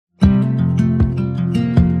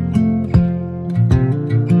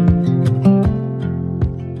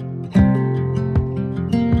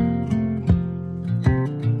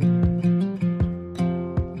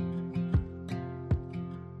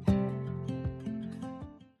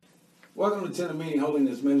Welcome to Tender Meeting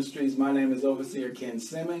Holiness Ministries. My name is Overseer Ken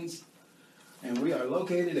Simmons, and we are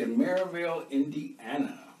located in Maryville,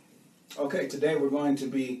 Indiana. Okay, today we're going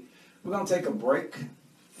to take a break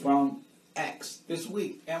from Acts this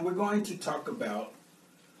week, and we're going to talk about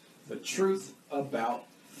the truth about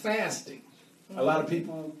fasting. A lot of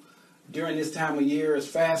people during this time of year is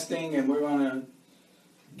fasting, and we're going to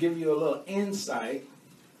give you a little insight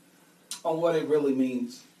on what it really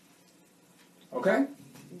means. Okay?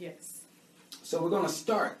 Yes. So we're going to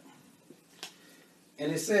start. And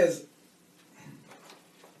it says,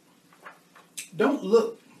 don't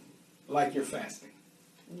look like you're fasting.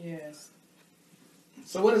 Yes.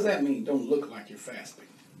 So what does that mean, don't look like you're fasting?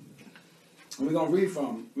 And we're going to read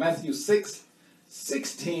from Matthew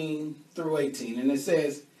 6:16 through 18. And it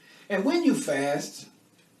says, and when you fast,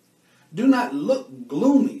 do not look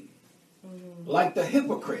gloomy like the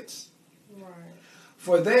hypocrites. Right.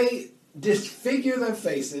 For they disfigure their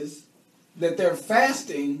faces, that their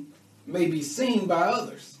fasting may be seen by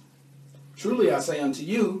others. Truly I say unto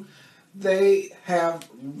you, they have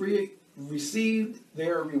received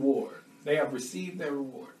their reward. They have received their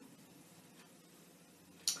reward.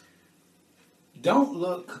 Don't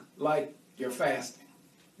look like you're fasting.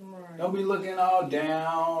 Right. Don't be looking all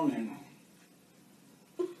down and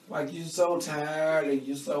like you're so tired and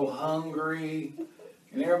you're so hungry.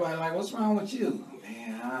 And everybody like, what's wrong with you?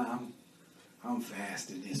 Man, I'm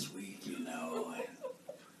fasting this week, you know. And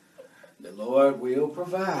the Lord will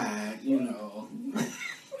provide, you know.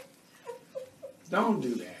 Don't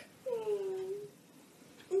do that.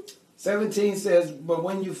 17 says, but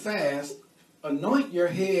when you fast, anoint your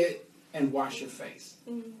head and wash your face.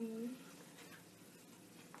 Mm-hmm.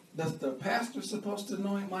 Does the pastor supposed to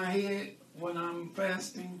anoint my head when I'm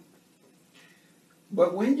fasting?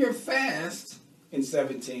 But when you're fast, in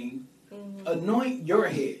 17, anoint your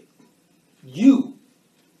head. You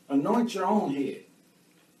anoint your own head.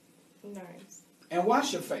 Nice. And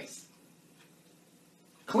wash your face.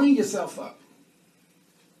 Clean yourself up.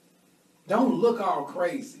 Don't look all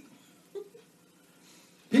crazy.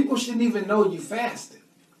 People shouldn't even know you fasted.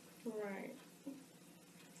 Right.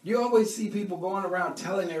 You always see people going around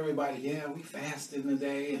telling everybody, yeah, we fasted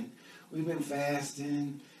today and we've been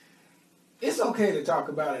fasting. It's okay to talk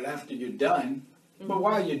about it after you're done. But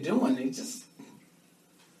while you're doing it,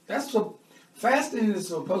 fasting is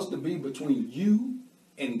supposed to be between you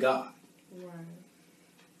and God. Right.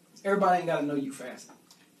 Everybody ain't got to know you fasting.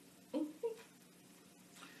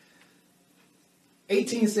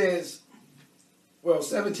 18 says, well,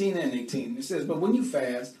 17 and 18, it says, but when you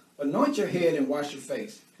fast, anoint your head and wash your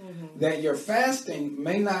face, that your fasting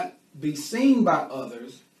may not be seen by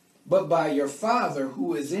others, but by your Father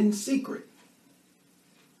who is in secret.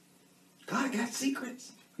 God got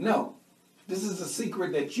secrets? No. This is a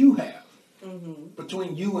secret that you have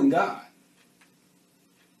between you and God.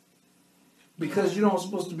 Because you're not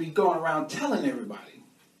supposed to be going around telling everybody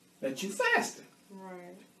that you fasted.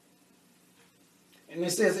 Right. And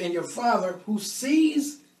it says, and your Father who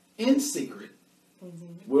sees in secret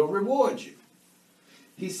will reward you.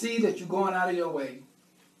 He sees that you're going out of your way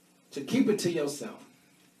to keep it to yourself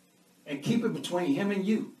and keep it between him and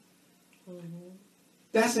you.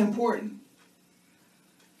 That's important.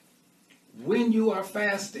 When you are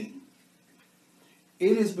fasting,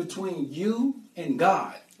 it is between you and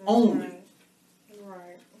God only.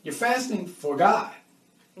 Right. You're fasting for God,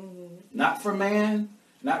 not for man,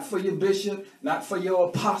 not for your bishop, not for your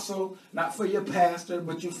apostle, not for your pastor,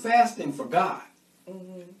 but you're fasting for God.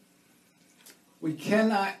 We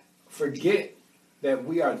cannot forget that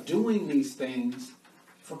we are doing these things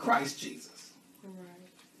for Christ Jesus.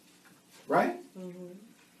 Right?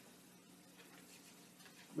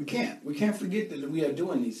 We can't forget that we are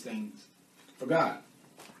doing these things for God.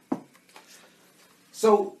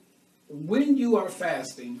 So when you are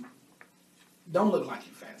fasting, don't look like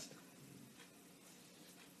you're fasting.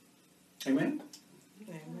 Amen?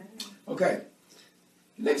 Amen. Okay.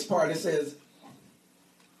 Next part, it says,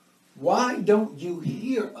 why don't you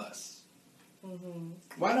hear us?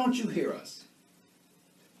 Why don't you hear us?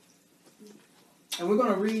 And we're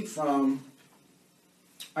going to read from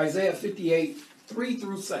Isaiah 58, 3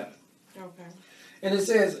 through 7. Okay. And it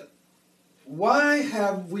says, why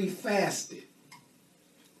have we fasted?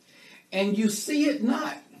 And you see it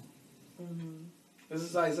not. This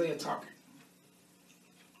is Isaiah talking.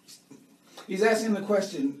 He's asking the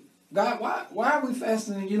question, God, why are we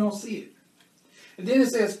fasting and you don't see it? And then it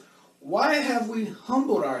says, why have we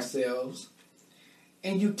humbled ourselves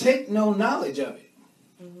and you take no knowledge of it?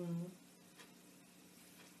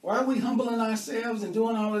 Why are we humbling ourselves and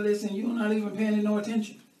doing all of this and you're not even paying no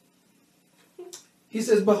attention? He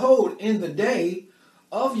says, behold, in the day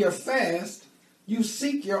of your fast, you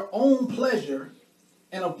seek your own pleasure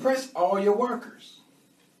and oppress all your workers.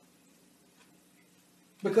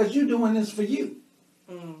 Because you're doing this for you.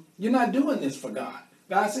 Mm. You're not doing this for God.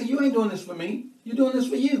 God said, you ain't doing this for me. You're doing this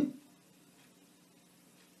for you.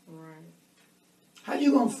 Right. How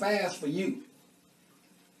you going to fast for you?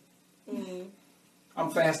 Mm.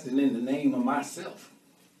 I'm fasting in the name of myself.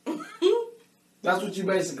 That's what you're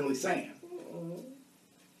basically saying. Mm.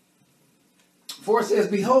 For it says,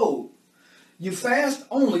 behold, you fast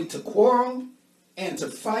only to quarrel and to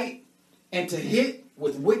fight and to hit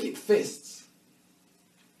with wicked fists.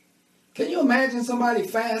 Can you imagine somebody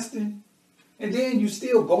fasting and then you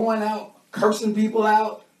still going out, cursing people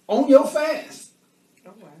out on your fast?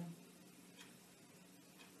 Oh, wow.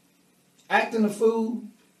 Acting a fool,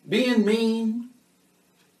 being mean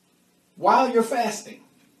while you're fasting.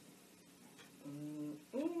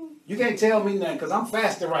 Mm. You can't tell me nothing because I'm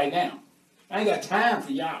fasting right now. I ain't got time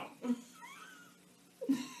for y'all.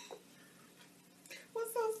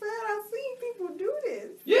 What's so sad? I've seen people do this.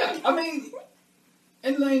 Yeah, I mean,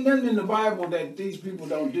 and there ain't nothing in the Bible that these people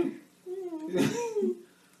don't do. Mm.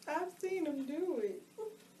 I've seen them do it.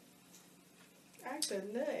 Act a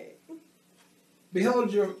nut.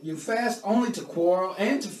 Behold, you fast only to quarrel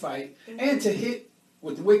and to fight and to hit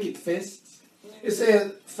with wicked fists. It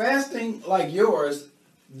says, fasting like yours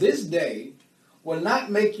this day will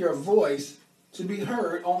not make your voice to be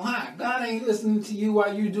heard on high. God ain't listening to you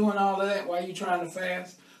while you doing all of that, while you trying to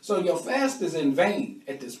fast. So your fast is in vain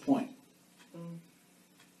at this point. Mm.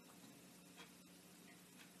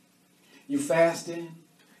 You fasting,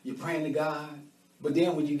 you praying to God, but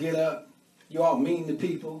then when you get up, you all mean to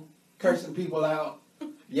people, cursing people out,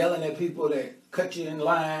 yelling at people that cut you in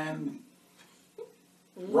line,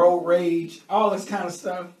 road rage, all this kind of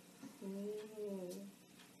stuff.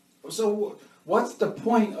 Mm. So what's the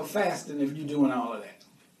point of fasting if you're doing all of that?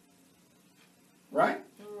 Right?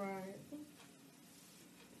 Right.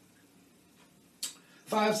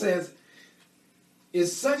 5 says,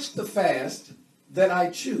 is such the fast that I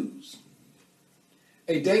choose?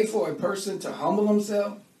 A day for a person to humble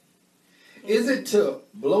himself? Is it to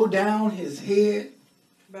blow down his head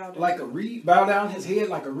like a reed, bow down his head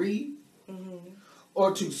like a reed? Mm-hmm.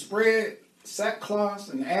 Or to spread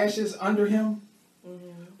sackcloth and ashes under him?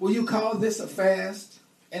 Mm-hmm. Will you call this a fast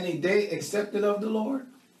and a day accepted of the Lord?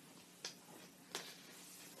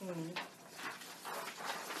 Mm.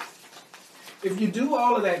 If you do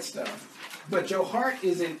all of that stuff, but your heart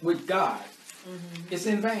isn't with God, Mm-hmm. it's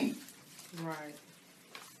in vain. Right.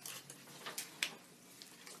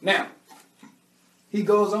 Now, he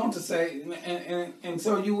goes on to say, and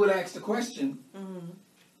so you would ask the question,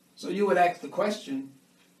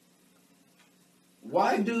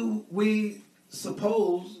 why do we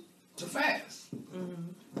suppose to fast?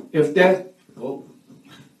 Mm-hmm. If that,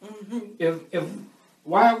 Mm-hmm. if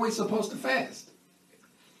why are we supposed to fast?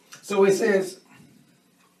 So it says,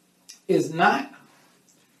 is not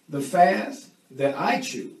the fast that I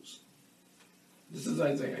choose. This is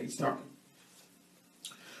Isaiah, he's talking.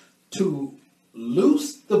 To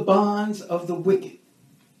loose the bonds of the wicked,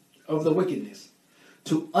 of the wickedness,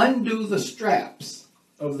 to undo the straps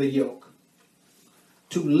of the yoke,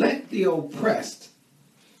 to let the oppressed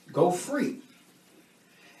go free,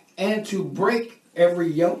 and to break every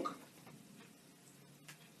yoke.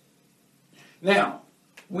 Now,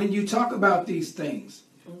 when you talk about these things,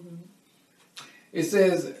 it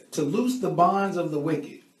says to loose the bonds of the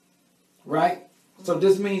wicked, right? So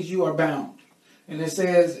this means you are bound. And it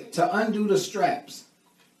says to undo the straps.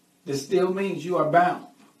 This still means you are bound,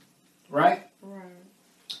 right? Right.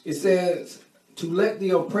 It says to let the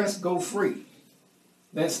oppressed go free.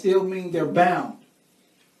 That still means they're bound.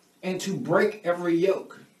 And to break every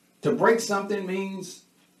yoke. To break something means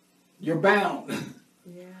you're bound.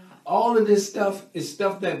 Yeah. All of this stuff is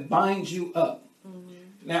stuff that binds you up.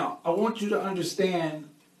 Mm-hmm. Now, I want you to understand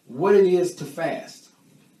what it is to fast.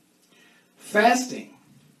 Fasting.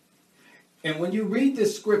 And when you read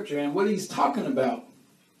this scripture and what he's talking about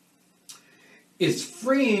is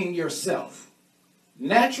freeing yourself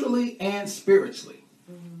naturally and spiritually.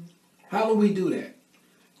 Mm-hmm. How do we do that?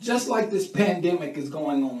 Just like this pandemic is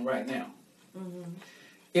going on right now. Mm-hmm.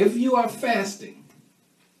 If you are fasting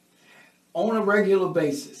on a regular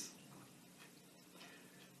basis,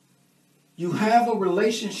 you have a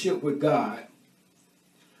relationship with God,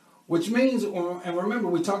 which means, and remember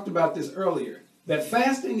we talked about this earlier, that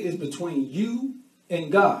fasting is between you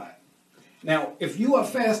and God. Now, if you are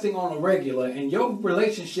fasting on a regular and your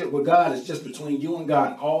relationship with God is just between you and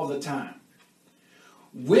God all the time,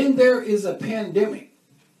 when there is a pandemic,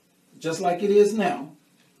 just like it is now,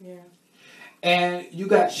 Yeah. and you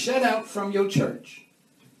got shut out from your church,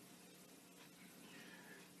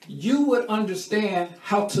 you would understand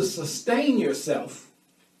how to sustain yourself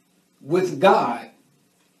with God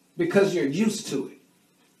because you're used to it.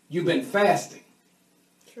 You've been fasting.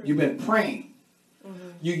 True. You've been praying.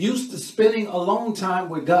 You're used to spending alone time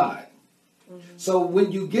with God. So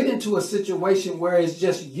when you get into a situation where it's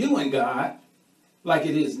just you and God, like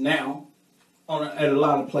it is now at a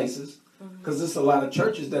lot of places, because there's a lot of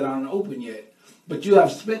churches that aren't open yet, but you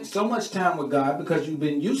have spent so much time with God because you've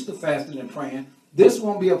been used to fasting and praying, this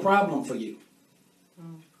won't be a problem for you.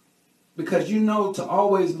 Because you know to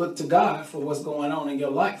always look to God for what's going on in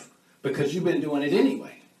your life, because you've been doing it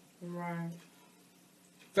anyway. Right.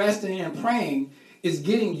 Fasting and praying is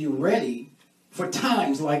getting you ready for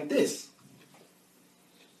times like this.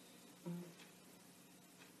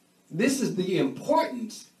 This is the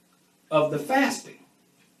importance of the fasting.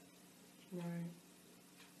 Right.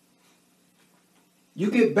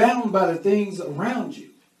 You get bound by the things around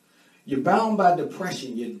you. You're bound by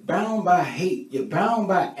depression. You're bound by hate. You're bound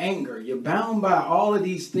by anger. You're bound by all of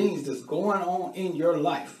these things that's going on in your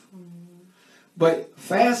life. But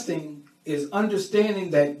fasting is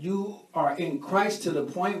understanding that you are in Christ to the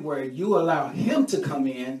point where you allow Him to come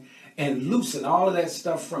in and loosen all of that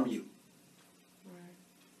stuff from you. Right.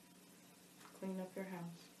 Clean up your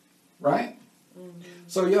house. Right?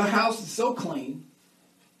 So your house is so clean.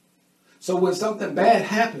 So when something bad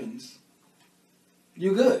happens,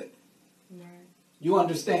 you're good. Right. You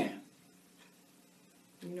understand.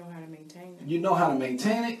 You know how to maintain it. You know how to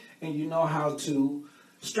maintain it, and you know how to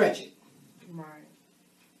stretch it. Right.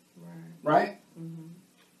 Right. Right?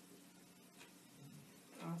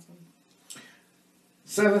 Awesome.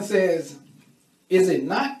 7 says, is it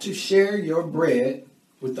not to share your bread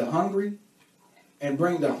with the hungry and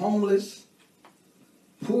bring the homeless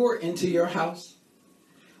poor into your house?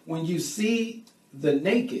 When you see the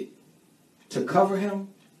naked, to cover him?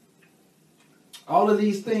 All of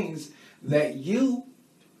these things that you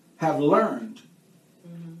have learned.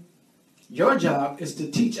 Your job is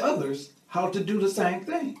to teach others how to do the same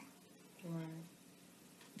thing. Right.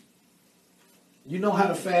 You know how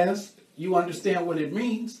to fast. You understand what it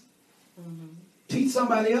means. Teach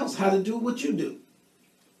somebody else how to do what you do.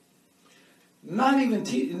 Not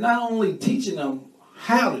only teaching them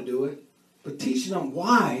how to do it, but teaching them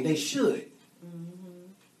why they should.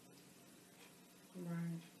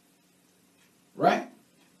 Right?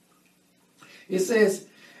 It says,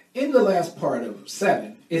 in the last part of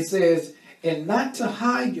 7, it says, and not to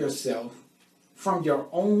hide yourself from your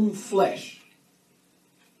own flesh.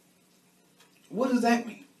 What does that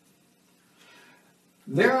mean?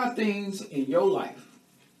 There are things in your life,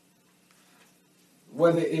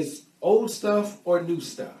 whether it's old stuff or new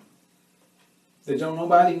stuff, that don't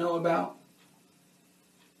nobody know about,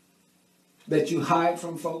 that you hide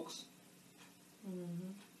from folks.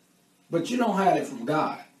 But you don't hide it from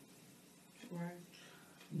God. Right.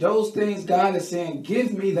 Those things God is saying,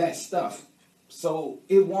 give me that stuff so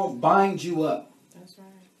it won't bind you up. That's right.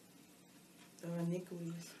 The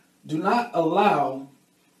iniquities. Do not allow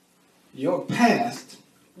your past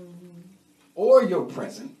or your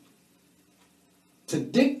present to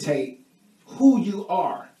dictate who you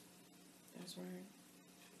are. That's right.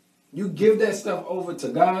 You give that stuff over to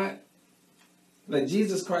God. Let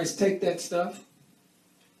Jesus Christ take that stuff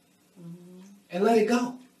and let it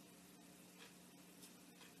go.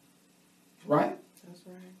 Right? That's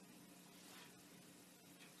right.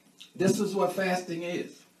 This is what fasting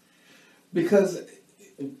is. Because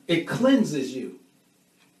it cleanses you.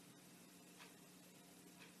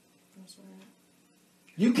 That's right.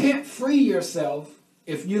 You can't free yourself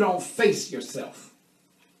if you don't face yourself.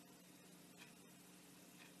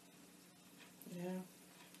 Yeah,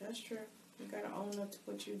 that's true. You got to own up to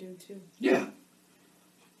what you do too. Yeah.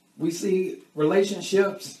 We see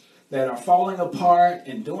relationships that are falling apart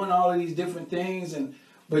and doing all of these different things,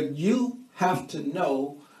 but you have to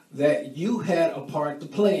know that you had a part to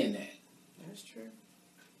play in that. That's true.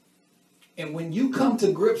 And when you come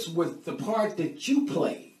to grips with the part that you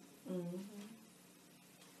played,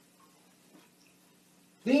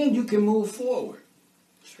 then you can move forward.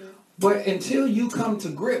 True. But until you come to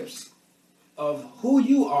grips of who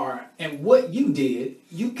you are and what you did,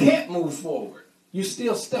 you can't move forward. You're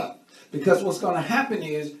still stuck. Because what's going to happen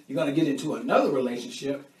is you're going to get into another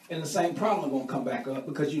relationship and the same problem going to come back up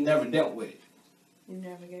because you never dealt with it. You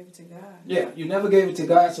never gave it to God. Yeah, you never gave it to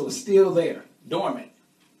God, so it's still there, dormant.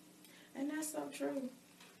 And that's so true.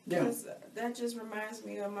 Yeah. Because that just reminds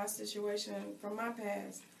me of my situation from my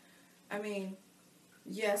past. I mean,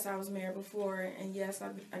 yes, I was married before, and yes, I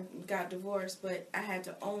got divorced, but I had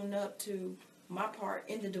to own up to my part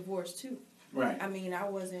in the divorce too. Right. I mean, I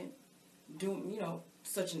wasn't doing,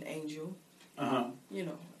 such an angel. You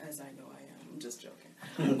know, as I know I am. I'm just joking.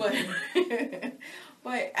 But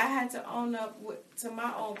but I had to own up to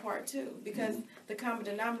my own part too, because the common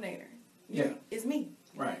denominator is me.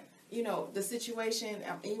 Right. You know, the situation,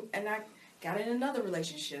 and I got in another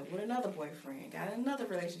relationship with another boyfriend, got in another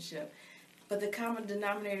relationship. But the common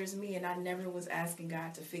denominator is me, and I never was asking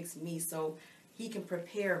God to fix me so he can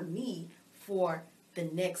prepare me for the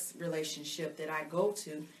next relationship that I go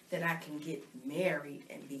to, that I can get married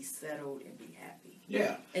and be settled and be happy.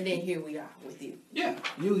 Yeah. And then here we are with you. Yeah.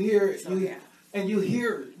 You hear, So, yeah. and you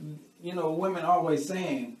hear, women always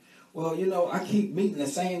saying, well, I keep meeting the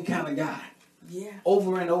same kind of guy. Yeah.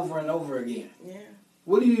 Over and over and over again. Yeah.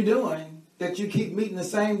 What are you doing that you keep meeting the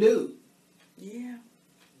same dude? Yeah.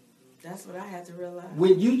 That's what I had to realize.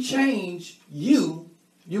 When you change you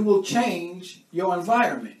will change your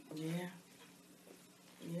environment. Yeah.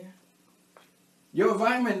 Yeah. Your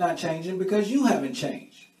environment not changing because you haven't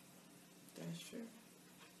changed. That's true.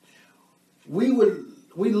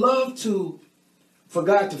 We love for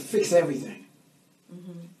God to fix everything.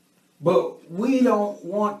 Mm-hmm. But we don't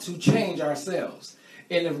want to change ourselves.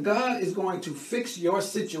 And if God is going to fix your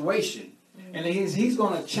situation, and he's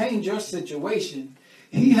going to change your situation,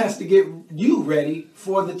 he has to get you ready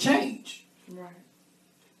for the change. Right.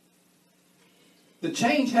 The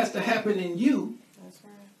change has to happen in you. That's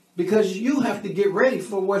right. Because you have to get ready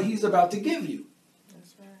for what he's about to give you.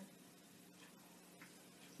 That's right.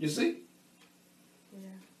 You see? Yeah.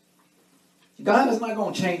 God is not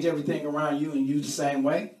going to change everything around you and you the same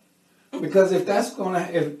way. Because if that's going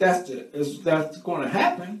to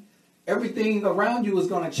happen, everything around you is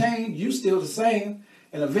going to change. You still the same,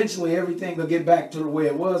 and eventually everything will get back to the way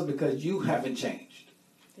it was because you haven't changed.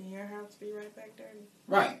 Then your house be right back dirty.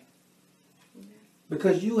 Right. Yeah.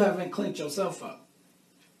 Because you haven't cleaned yourself up.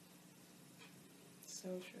 So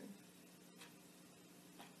true.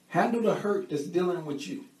 Handle the hurt that's dealing with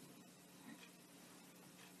you.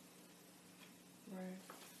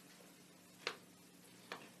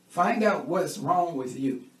 Find out what's wrong with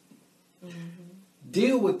you. Mm-hmm.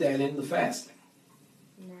 Deal with that in the fasting.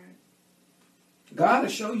 Right. God will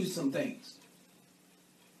show you some things.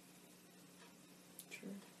 True.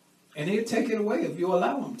 And he'll take it away if you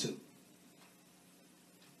allow him to. True.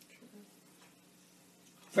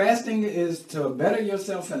 Fasting is to better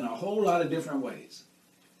yourself in a whole lot of different ways.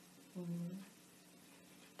 Mm-hmm.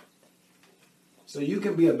 So you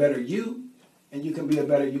can be a better you, and you can be a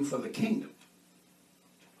better you for the kingdom.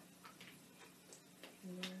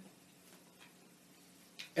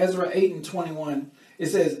 Ezra 8:21, it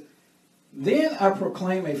says, then I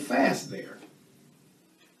proclaim a fast there.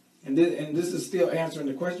 And this is still answering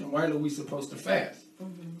the question, why are we supposed to fast?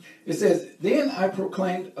 Mm-hmm. It says, then I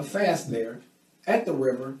proclaimed a fast there at the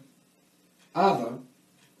river, Ava,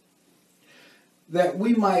 that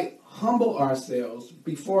we might humble ourselves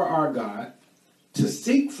before our God to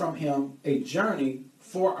seek from him a journey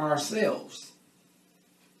for ourselves,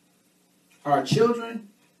 our children,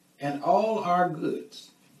 and all our goods.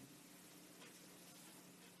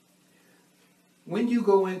 When you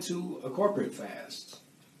go into a corporate fast,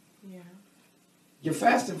 you're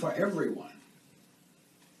fasting for everyone.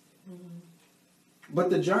 Mm-hmm. But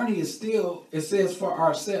the journey is still, it says, for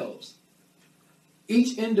ourselves.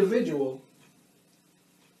 Each individual,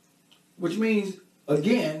 which means,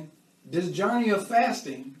 again, this journey of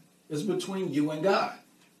fasting is between you and God.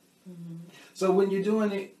 Mm-hmm. So when you're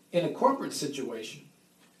doing it in a corporate situation,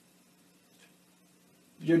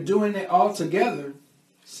 you're doing it all together,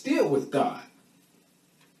 still with God.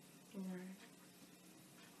 Right.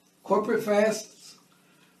 Corporate fasts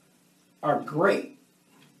are great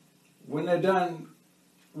when they're done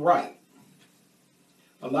right.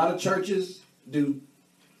 A lot of churches do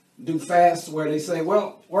fasts where they say,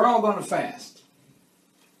 well, we're all going to fast.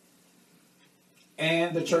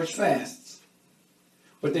 And the church fasts.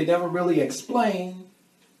 But they never really explain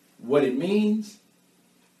what it means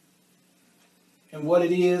and what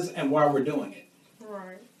it is and why we're doing it.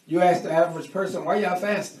 Right. You ask the average person, why y'all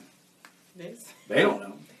fasting? This. They don't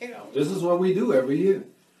know. They don't. This is what we do every year.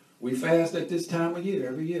 We fast at this time of year,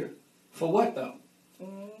 every year. For what, though?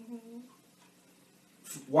 Mm-hmm.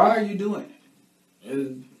 Why are you doing it?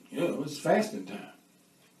 It's fasting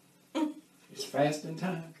time. It's fasting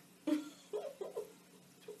time.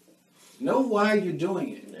 Know why you're doing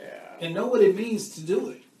it. Yeah. And know what it means to do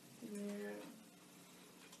it.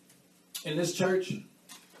 Yeah. In this church,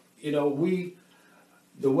 the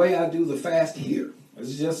way I do the fast here,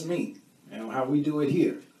 it's just me. How we do it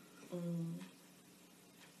here.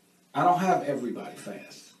 I don't have everybody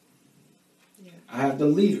fast. Yeah. I have the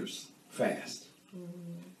leaders fast.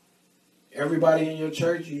 Mm-hmm. Everybody in your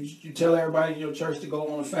church, you tell everybody in your church to go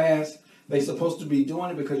on a fast. They're supposed to be doing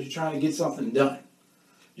it because you're trying to get something done.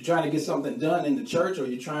 You're trying to get something done in the church, or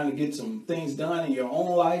you're trying to get some things done in your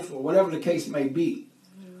own life, or whatever the case may be.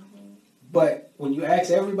 Mm-hmm. But when you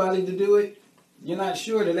ask everybody to do it, you're not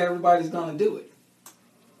sure that everybody's going to do it.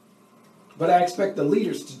 But I expect the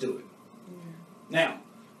leaders to do it. Mm-hmm. Now,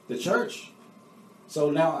 the church. So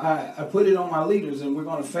now I put it on my leaders, and we're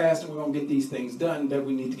going to fast, and we're going to get these things done that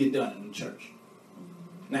we need to get done in the church.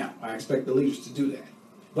 Mm-hmm. Now, I expect the leaders to do that.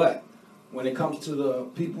 But when it comes to the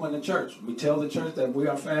people in the church, we tell the church that we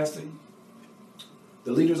are fasting.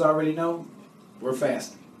 The leaders already know we're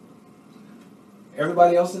fasting.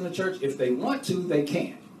 Everybody else in the church, if they want to, they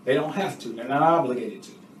can. They don't have to. They're not obligated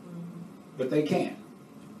to. But they can.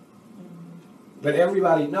 But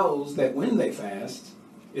everybody knows that when they fast,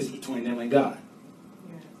 it's between them and God.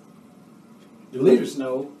 Yes. The leaders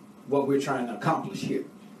know what we're trying to accomplish here.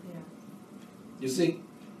 Yeah. You see?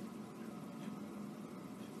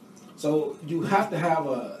 So you have to have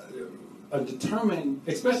a determined,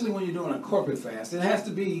 especially when you're doing a corporate fast, it has to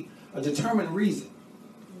be a determined reason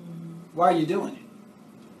why you're doing it.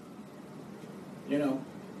 You know,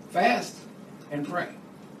 fast and pray.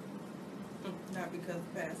 Not because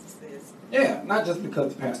the pastor says. Yeah, not just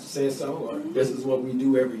because the pastor says so, or this is what we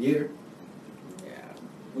do every year. Yeah.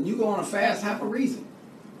 When you go on a fast, have a reason.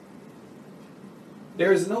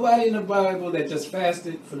 There is nobody in the Bible that just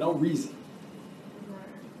fasted for no reason.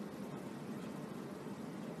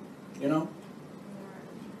 You know?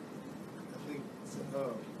 I think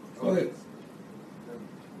so. Go ahead.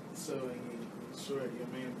 So, in short, your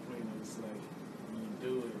main point is like, when you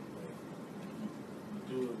do it, like,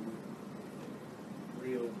 you do it with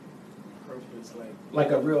real purpose, like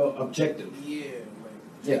a real objective. Yeah,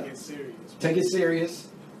 like, take it serious. Take it serious.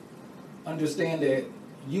 Understand that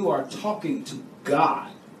you are talking to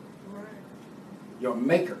God, right, your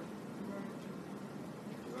maker.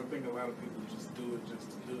 Because I think a lot of people just do it just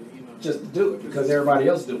to do it, you know. Just to do it because everybody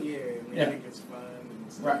else do it. Yeah, and they think it's fun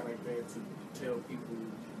and stuff right, like that to tell people,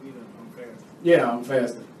 you know, I'm fasting. Yeah, I'm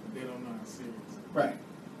fasting. But they don't know how serious. Right.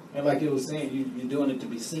 And like you were saying, you're doing it to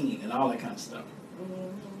be seen and all that kind of stuff.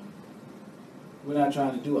 Mm-hmm. We're not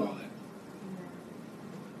trying to do all that. Mm-hmm.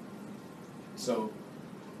 So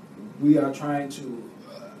we are trying to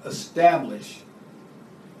establish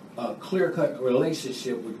a clear-cut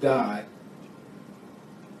relationship with God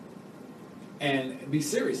and be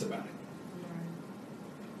serious about it.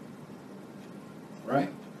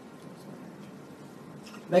 Right?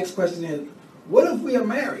 Next question is, what if we are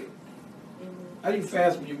married? How do you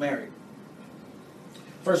fast when you're married?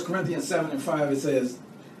 1 Corinthians 7:5, it says,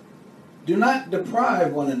 do not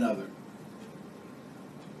deprive one another.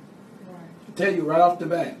 Right. I tell you right off the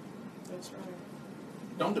bat. That's right.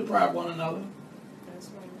 Don't deprive one another. That's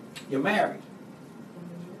right. You're married.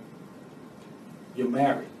 Mm-hmm. You're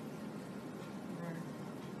married.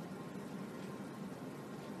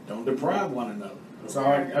 Don't deprive one another. That's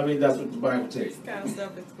all. I mean, that's what the Bible tells you. It's kind of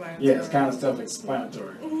self-explanatory. Yeah, it's kind of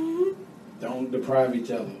self-explanatory. Mm-hmm. Don't deprive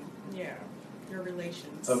each other. Yeah, your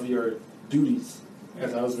relations. Of your duties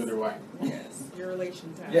as a husband or wife. Yes, your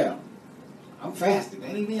relation time. Yeah. I'm fasting.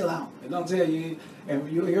 They leave me alone. They don't tell you,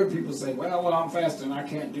 and you hear people say, well, I'm fasting. I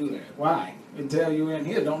can't do that. Why? They tell you in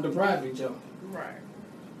here, don't deprive each other. Right.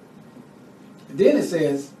 Then it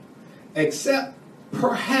says, except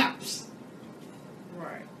perhaps.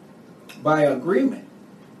 By agreement.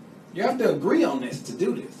 You have to agree on this to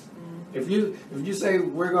do this. Mm-hmm. If you say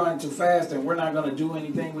we're going to fast and we're not going to do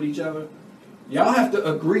anything with each other, y'all have to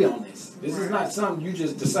agree on this. This is not something you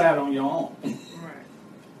just decide on your own. Right.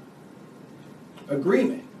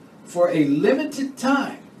 Agreement for a limited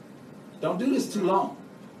time. Don't do this too long.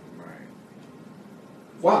 Right.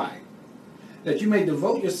 Why? That you may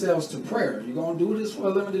devote yourselves to prayer. You're going to do this for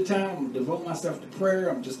a limited time. I'm going to devote myself to prayer.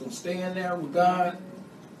 I'm just going to stay in there with God.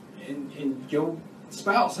 And your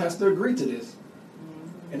spouse has to agree to this.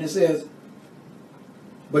 Mm-hmm. And it says,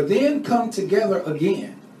 but then come together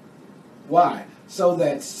again. Why? So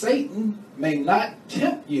that Satan may not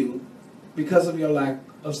tempt you because of your lack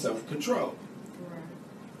of self-control. Right.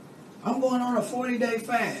 I'm going on a 40-day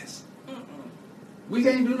fast. Mm-mm. We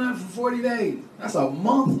can't do nothing for 40 days. That's a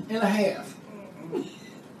month and a half. That is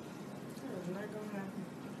not going to happen.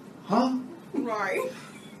 Huh? Right.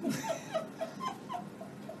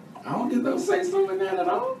 I don't get those say something in that at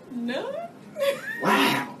all. No.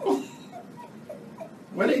 Wow.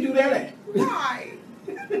 Where they do that at? Right.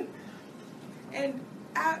 And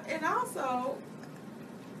also,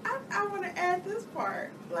 I want to add this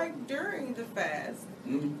part. Like during the fast,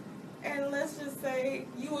 mm-hmm. and let's just say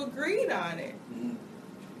you agreed on it, mm-hmm.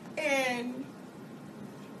 and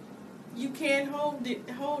you can't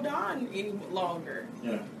hold on any longer.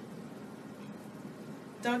 Yeah.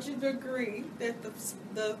 Don't you agree that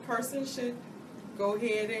the person should go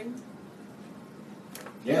ahead and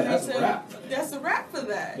Yeah, that's a wrap. That's a wrap for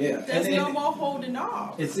that. Yeah. There's And no more holding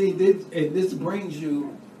off. And see, this brings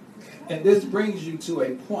you to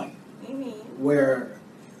a point where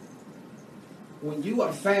when you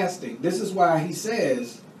are fasting, this is why he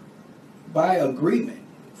says, by agreement,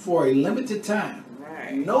 for a limited time.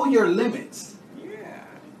 Right. Know your limits. Yeah.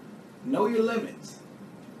 Know your limits.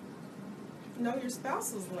 Know your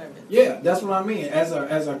spouse's limits. Yeah, that's what I mean. As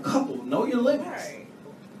a couple, know your limits. Right.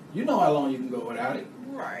 You know how long you can go without it.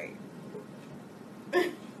 Right.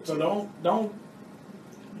 So don't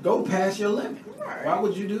go past your limit. Right. Why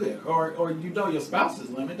would you do that? Or you know your spouse's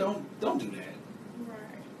limit. Don't do that.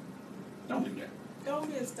 Right. Don't do that. Don't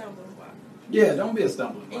be a stumbling block. Yeah, don't be a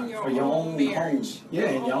stumbling block In your for your own marriage. home. Yeah,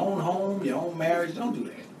 in your own home, your own marriage. Don't do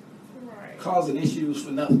that. Right. Causing issues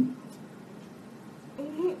for nothing.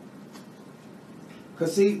 Mhm.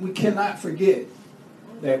 Because see, we cannot forget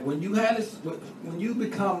that when you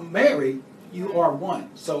become married, you are one.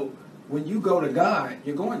 So when you go to God,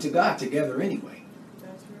 you're going to God together anyway.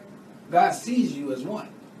 That's right. God sees you as one.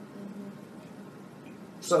 Mhm.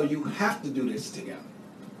 So you have to do this together.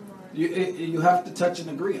 Right. You have to touch and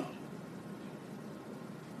agree on it.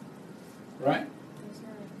 Right? That's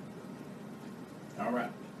right. All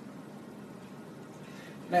right.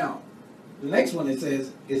 Now, the next one it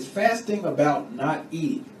says, is fasting about not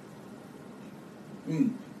eating?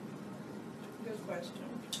 Good question.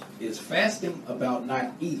 Is fasting about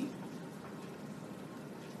not eating?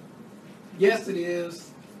 Yes, it is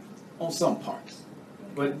on some parts,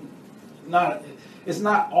 but it's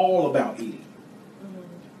not all about eating.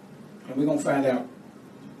 And we're going to find out.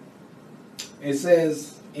 It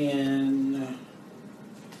says in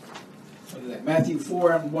what is that? Matthew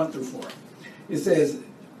 4:1-4. It says,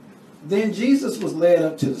 then Jesus was led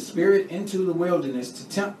up to the Spirit into the wilderness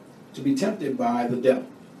to be tempted by the devil.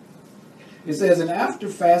 It says, and after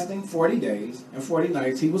fasting 40 days and 40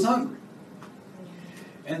 nights, he was hungry.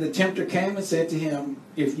 And the tempter came and said to him,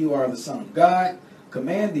 if you are the Son of God,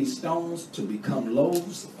 command these stones to become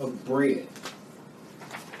loaves of bread.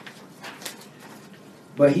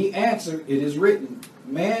 But he answered, it is written,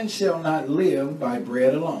 man shall not live by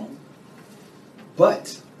bread alone,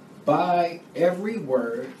 but by every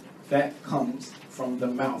word that comes from the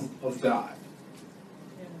mouth of God.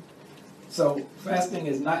 Yeah. So fasting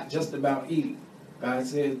is not just about eating. God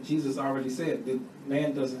said, Jesus already said that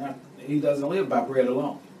man doesn't live by bread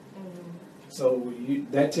alone. So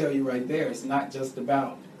that tell you right there, it's not just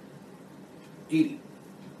about eating.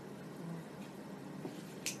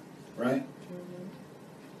 Right?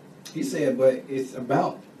 He said, but it's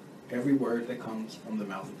about every word that comes from the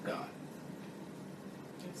mouth of God.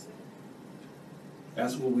 That's it.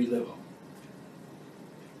 That's what we live on.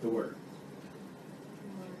 The word.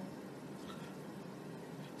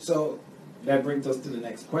 So that brings us to the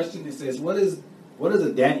next question. It says, what is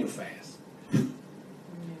a Daniel fast?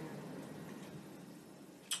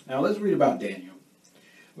 Now let's read about Daniel.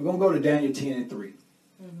 We're going to go to Daniel 10:3.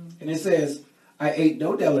 And it says, I ate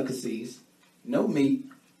no delicacies, no meat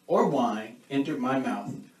or wine entered my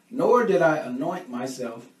mouth, nor did I anoint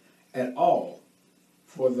myself at all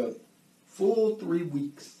for the full 3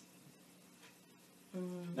 weeks.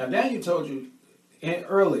 Now Daniel told you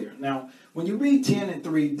earlier. Now when you read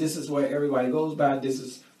 10:3, this is what everybody goes by. This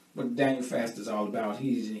is what Daniel fast is all about.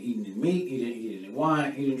 He didn't eat any meat, he didn't eat any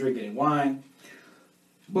wine, he didn't drink any wine.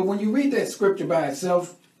 But when you read that scripture by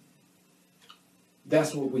itself,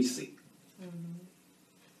 that's what we see.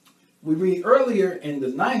 We read earlier in the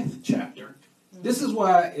 9th chapter. This is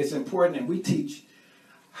why it's important, and we teach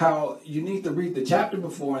how you need to read the chapter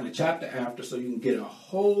before and the chapter after so you can get a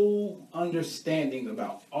whole understanding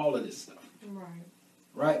about all of this stuff. Right.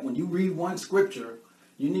 Right? When you read one scripture,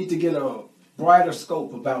 you need to get a brighter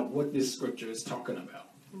scope about what this scripture is talking about.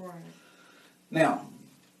 Right. Now,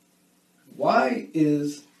 why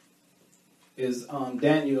is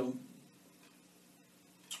Daniel?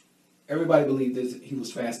 Everybody believed this, he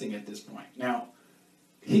was fasting at this point. Now,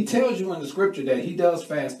 he tells you in the scripture that he does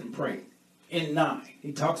fast and pray. In 9,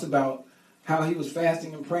 he talks about how he was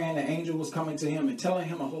fasting and praying. The angel was coming to him and telling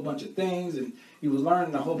him a whole bunch of things, and he was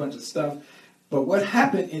learning a whole bunch of stuff. But what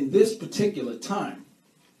happened in this particular time?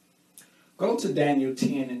 Go to Daniel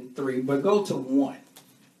 10:3, but go to 1.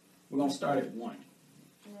 We're going to start at 1.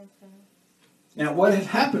 Okay. Now, what had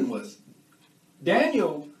happened was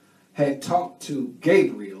Daniel had talked to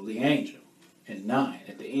Gabriel, the angel, in 9,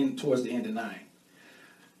 at the end, towards the end of 9.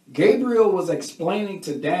 Gabriel was explaining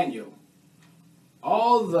to Daniel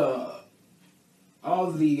all the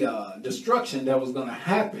destruction that was going to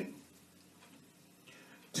happen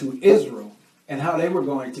to Israel and how they were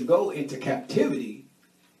going to go into captivity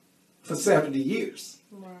for 70 years.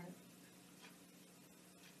 Right.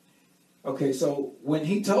 Okay, so when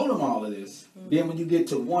he told them all of this, then when you get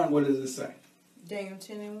to 1, what does it say? Daniel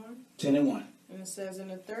 10:1. 10 and 1. And it says, in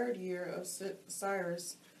the 3rd year of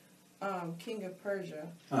Cyrus, king of Persia,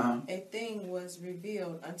 Uh-huh. a thing was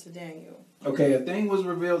revealed unto Daniel, Okay, a thing was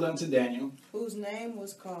revealed unto Daniel. whose name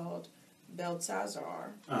was called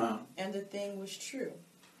Belteshazzar, Uh-huh. and the thing was true.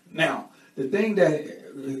 Now, the thing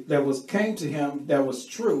that came to him that was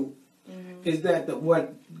true is that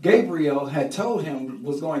what Gabriel had told him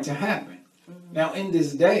was going to happen. Now, in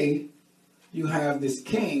this day, you have this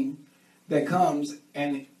king that comes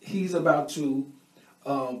and he's about to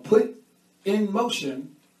put in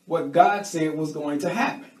motion what God said was going to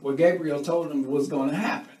happen, what Gabriel told him was going to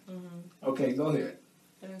happen. Okay, go ahead.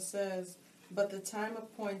 And it says, but the time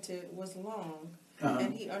appointed was long, Uh-huh.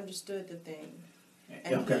 and he understood the thing,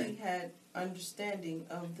 and Okay. he had understanding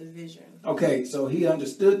of the vision. Okay, so he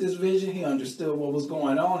understood this vision. He understood what was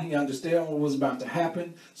going on. He understood what was about to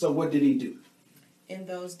happen. So what did he do? In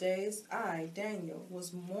those days, I, Daniel,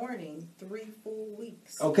 was mourning 3 full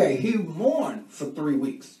weeks. Okay, he mourned for 3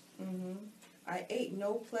 weeks. I ate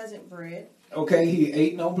no pleasant bread, Okay, he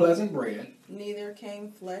ate no pleasant bread. neither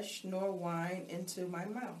came flesh nor wine into my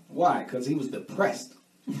mouth. Why? Because he was depressed.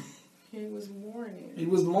 He was mourning. He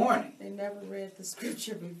was mourning. They never read the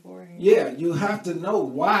scripture beforehand. Yeah, you have to know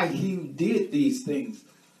why he did these things.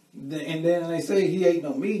 And then they say he ate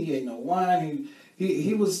no meat, he ate no wine.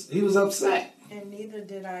 He was upset. And neither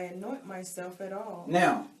did I anoint myself at all.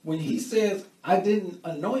 Now, when he says, I didn't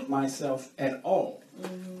anoint myself at all.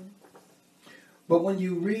 But when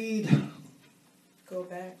you read, Go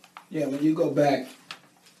back. when you go back,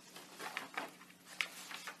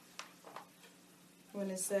 When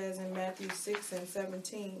it says in Matthew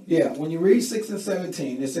 6:17. when you read 6 and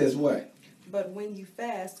 17, it says what? But when you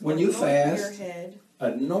fast, When you anoint fast, your head,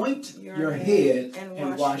 Anoint your your head, head and and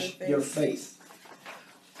wash wash your your face.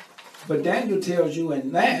 But Daniel tells you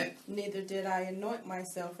in that neither did I anoint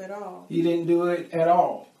myself at all. he didn't do it at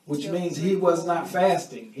all, which Till means 3 he was full not weeks.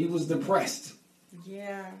 fasting. He was depressed.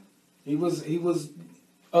 Yeah. He was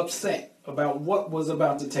upset about what was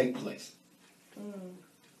about to take place.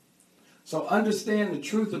 So understand the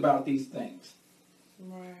truth about these things.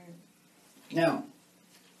 Right. Now,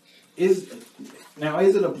 is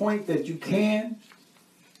it a point that you can?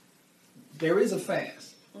 There is a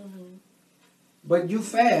fast. But you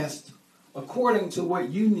fast according to what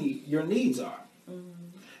you need, your needs are.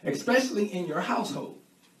 Especially in your household.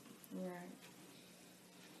 Right.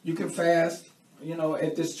 You can fast,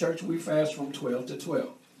 at this church we fast from 12 to 12.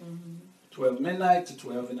 12 midnight to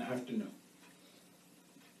 12 in the afternoon.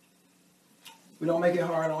 We don't make it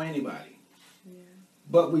hard on anybody. Yeah.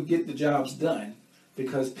 But we get the jobs done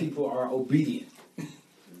because people are obedient. Yeah.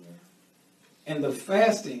 And the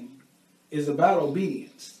fasting is about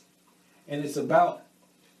obedience. And it's about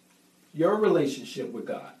your relationship with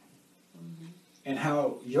God. And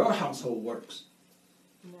how your household works.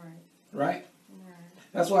 Right. Right? Right.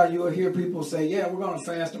 That's why you'll hear people say, yeah, we're going to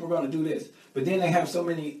fast and we're going to do this. But then they have so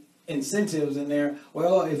many incentives in there.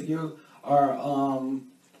 Well, if you are,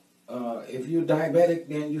 if you're diabetic,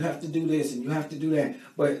 then you have to do this and you have to do that.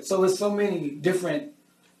 But so it's so many different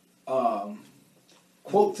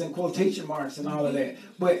quotes and quotation marks and all of that.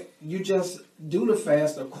 But you just do the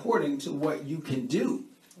fast according to what you can do.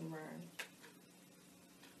 Right.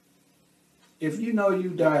 If you know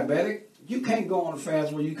you're diabetic, you can't go on a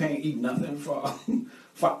fast where you can't eat nothing for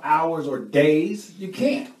for hours or days. You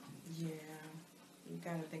can't. Yeah. You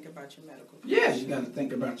gotta think about your medical Yeah, condition. you got to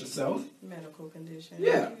think about yourself. Medical condition.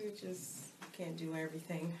 Yeah. You just can't do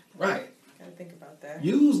everything. Right. Gotta think about that.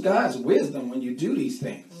 Use God's wisdom when you do these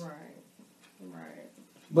things. Right. Right.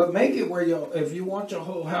 But make it where if you want your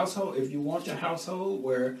whole household, if you want your household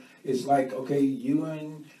where it's like, okay, you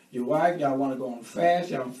and your wife, y'all want to go on a fast,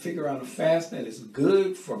 y'all figure out a fast that is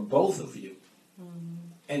good for both of you.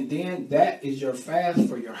 And then that is your fast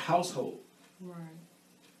for your household. Right.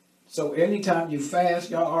 So anytime you fast,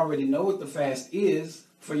 y'all already know what the fast is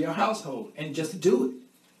for your household. And just do it.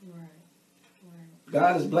 Right. Right.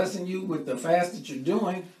 God is blessing you with the fast that you're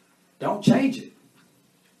doing. Don't change it.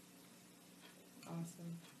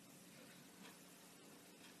 Awesome.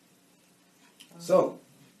 So,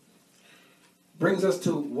 brings us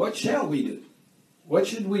to what shall we do? What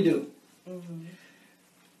should we do?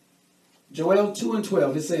 Joel 2 and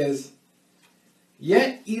 12, it says,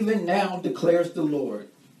 Yet even now declares the Lord,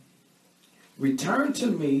 return to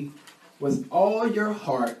me with all your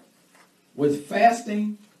heart, with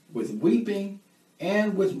fasting, with weeping,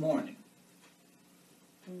 and with mourning.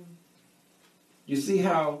 You see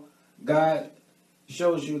how God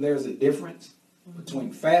shows you there's a difference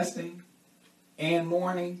between fasting and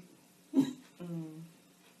mourning.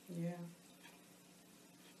 Yeah.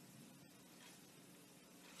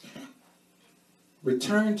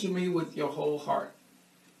 Return to me with your whole heart.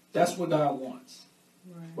 That's what God wants.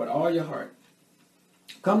 Right. With all your heart.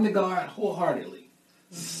 Come to God wholeheartedly.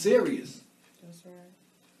 Serious. That's right.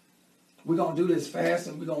 We're going to do this fast,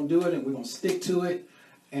 and we're going to do it, and we're going to stick to it,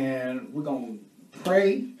 and we're going to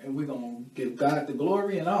pray, and we're going to give God the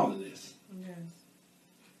glory and all of this. Yes.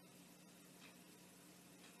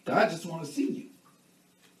 God just wants to see you.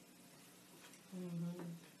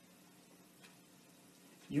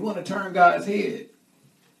 You want to turn God's head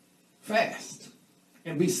fast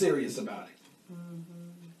and be serious about it.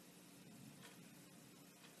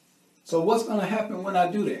 So what's going to happen when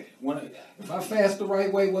I do that? If I fast the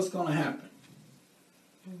right way, what's going to happen?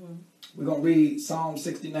 We're going to read Psalm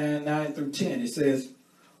 69, 9 through 10. It says,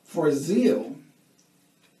 for zeal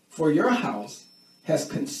for your house has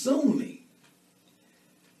consumed me,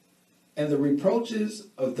 and the reproaches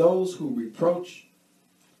of those who reproach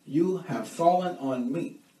you have fallen on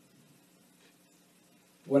me.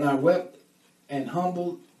 When I wept and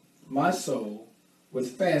humbled my soul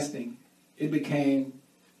with fasting, it became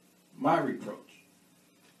my reproach.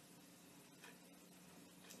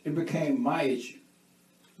 It became my issue.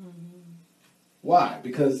 Why?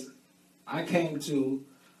 Because I came to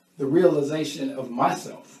the realization of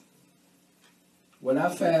myself. When I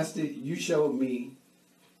fasted, you showed me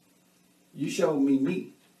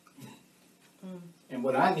me. And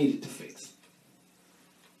what I needed to fix.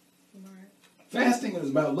 Right. Fasting is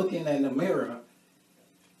about looking in the mirror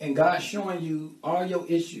and God showing you all your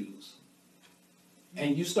issues.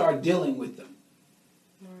 And you start dealing with them.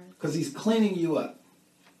 Because He's cleaning you up.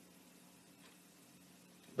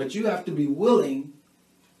 But you have to be willing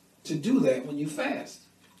to do that when you fast.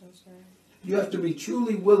 That's right. You have to be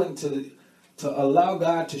truly willing to allow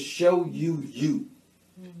God to show you you.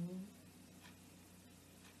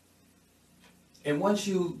 And once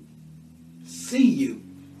you see you,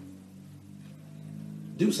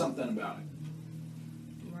 do something about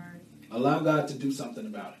it. Right. Allow God to do something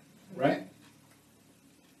about it. Right?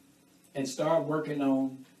 And start working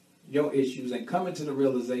on your issues and coming to the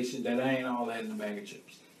realization that I ain't all that in the bag of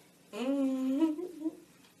chips.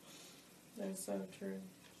 That's so true.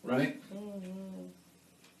 Right?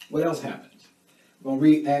 What else happens? We're going to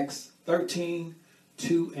read Acts 13,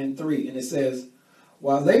 2 and 3. And it says,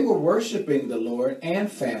 while they were worshiping the Lord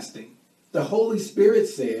and fasting, the Holy Spirit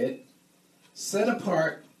said, set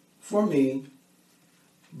apart for me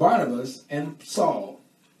Barnabas and Saul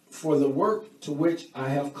for the work to which I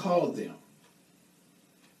have called them.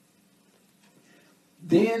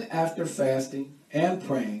 Then after fasting and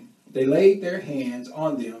praying, they laid their hands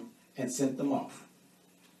on them and sent them off.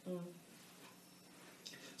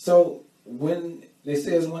 So when it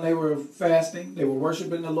says when they were fasting, they were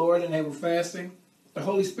worshiping the Lord and they were fasting, the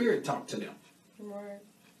Holy Spirit talked to them. Right.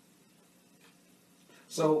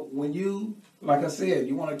 So when you, like I said,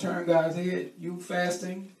 you want to turn God's head, you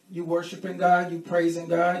fasting, you worshiping God, you praising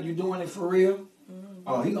God, you doing it for real,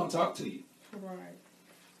 oh, He's going to talk to you. Right.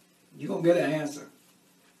 You're going to get an answer.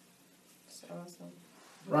 That's awesome.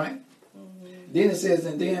 Right? Then it says,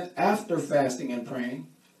 and then after fasting and praying,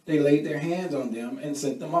 they laid their hands on them and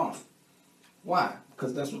sent them off. Why?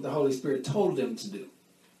 Because that's what the Holy Spirit told them to do.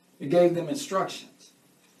 It gave them instructions.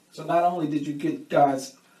 So not only did you get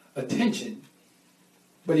God's attention,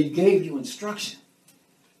 but He gave you instruction.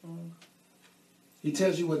 He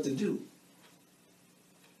tells you what to do.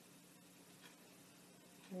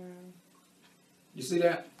 Wow. You see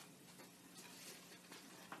that?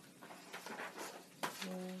 Wow.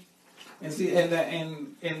 And see, and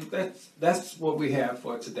that's what we have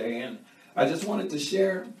for today. And I just wanted to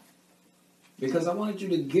share because I wanted you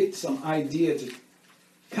to get some idea to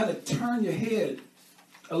kind of turn your head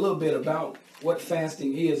a little bit about what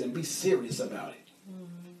fasting is and be serious about it.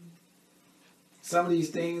 Some of these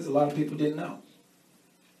things a lot of people didn't know.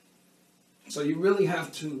 So you really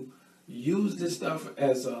have to use this stuff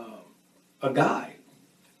as a guide.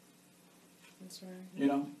 That's right. You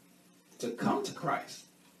know, to come to Christ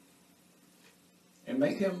and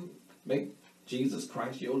make Jesus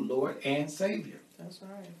Christ your Lord and Savior. That's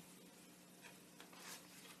right.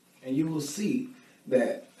 And you will see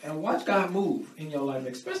that, and watch God move in your life,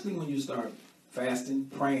 especially when you start fasting,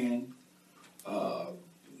 praying,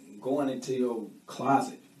 going into your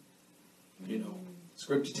closet. You know,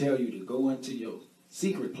 Scripture tell you to go into your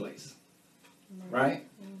secret place, right?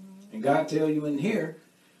 And God tell you in here,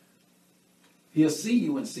 He'll see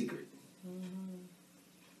you in secret.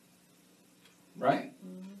 Right?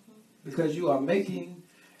 Because you are making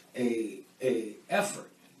a a effort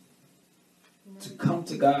to come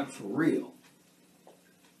to God for real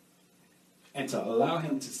and to allow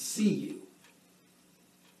him to see you.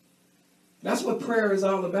 That's what prayer is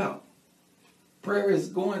all about. Prayer is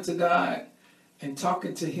going to God and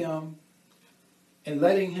talking to him and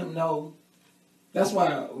letting him know. That's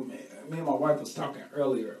why me and my wife was talking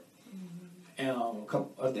earlier, and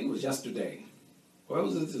I think it was yesterday, or it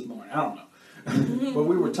was this morning, I don't know. But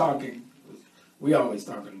we were talking. We always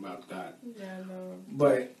talking about God. Yeah, I know.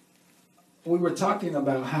 But we were talking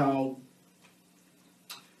about how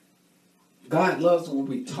God loves when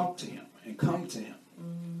we talk to him and come to him.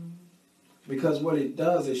 Because what it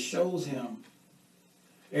does, it shows him,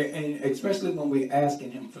 and especially when we're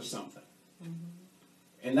asking him for something.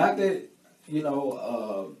 And not that,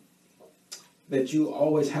 that you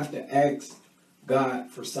always have to ask God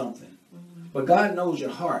for something. But God knows your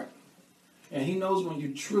heart. And he knows when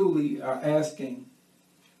you truly are asking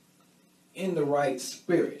in the right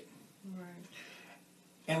spirit. Right.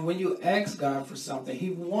 And when you ask God for something, he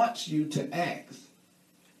wants you to ask.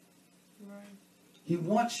 Right. He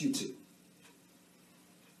wants you to.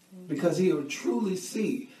 Because he will truly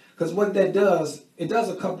see. Because what that does, it does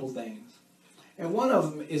a couple things. And one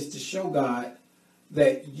of them is to show God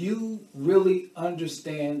that you really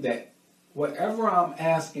understand that whatever I'm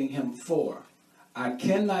asking him for, I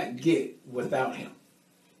cannot get without him.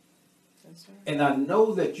 That's right. And I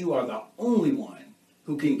know that you are the only one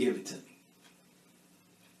who can give it to me.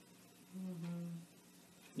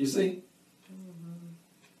 You see?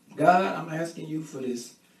 God, I'm asking you for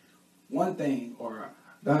this one thing, or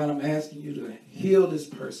God, I'm asking you to heal this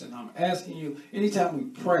person. I'm asking you, anytime we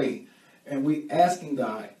pray and we asking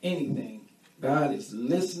God anything, God is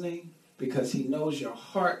listening because he knows your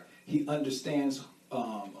heart. He understands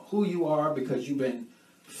who you are because you've been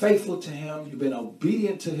faithful to him. You've been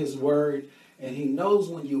obedient to his word. And he knows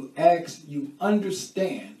when you ask, you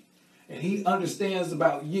understand. And he understands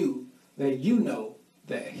about you that you know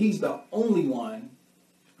that he's the only one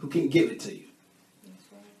who can give it to you.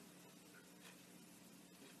 That's right.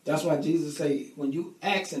 That's why Jesus said, when you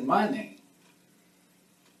ask in my name,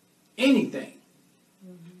 anything,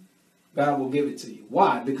 God will give it to you.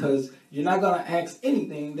 Why? Because you're not going to ask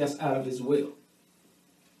anything that's out of his will.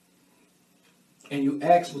 And you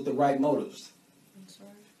ask with the right motives. That's right.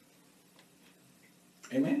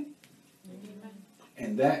 Amen? Amen.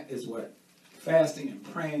 And that is what fasting and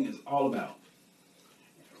praying is all about.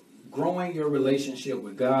 Growing your relationship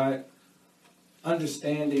with God,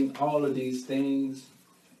 understanding all of these things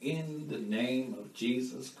in the name of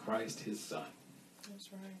Jesus Christ, his son. That's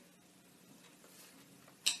right.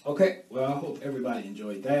 Okay, well, I hope everybody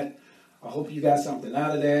enjoyed that. I hope you got something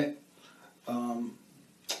out of that.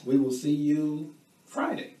 We will see you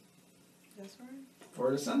Friday That's right.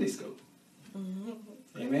 for the Sunday school.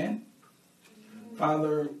 Amen.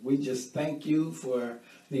 Father, we just thank you for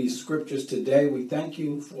these scriptures today. We thank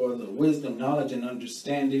you for the wisdom, knowledge, and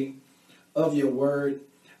understanding of your word,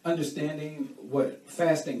 understanding what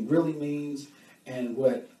fasting really means and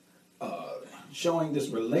what showing this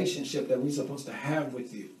relationship that we're supposed to have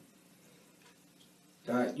with you.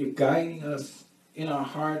 God, you're guiding us in our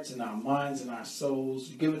hearts, in our minds, in our souls.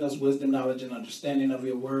 You're giving us wisdom, knowledge, and understanding of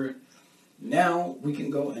your word. Now we can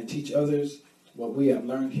go and teach others what we have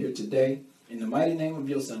learned here today. In the mighty name of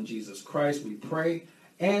your son, Jesus Christ, we pray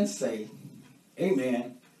and say,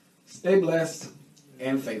 amen. Stay blessed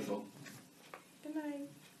and faithful.